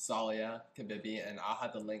www.saliakabibi, and I'll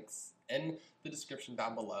have the links in the description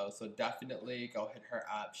down below. So definitely go hit her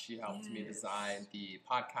up. She helped me design the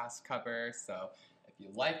podcast cover. So if you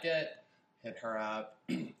like it, hit her up,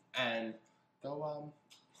 and go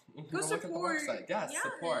Go look at the support. website. Yes, Yes,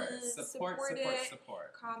 support.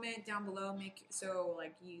 support. Comment down below. Make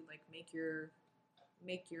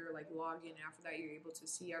your like login. After that, you're able to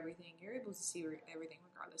see everything. You're able to see everything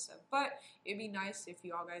regardless of. But it'd be nice if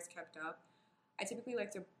you all guys kept up. I typically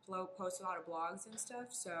like to post a lot of blogs and stuff.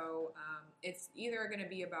 So it's either going to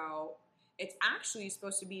be about. It's actually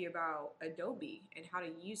supposed to be about Adobe and how to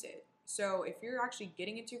use it. So if you're actually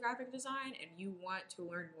getting into graphic design and you want to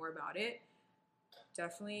learn more about it,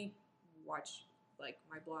 definitely watch, like,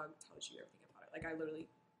 my blog tells you everything about it. Like, I literally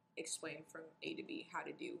explain from A to Z, how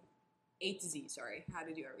to do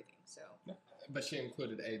everything. So, but she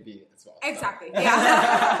included A-B as well. exactly, so.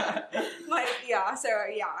 Yeah. Like, yeah, so,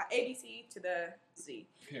 yeah, ABC to the Z.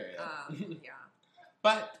 Period. Yeah.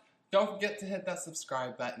 But don't forget to hit that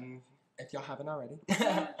subscribe button if y'all haven't already.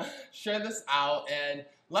 Share this out and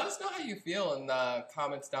let us know how you feel in the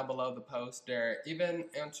comments down below the post, or even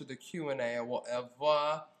answer the Q&A or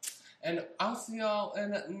whatever. And I'll see y'all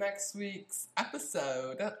in next week's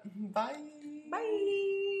episode. Bye.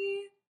 Bye.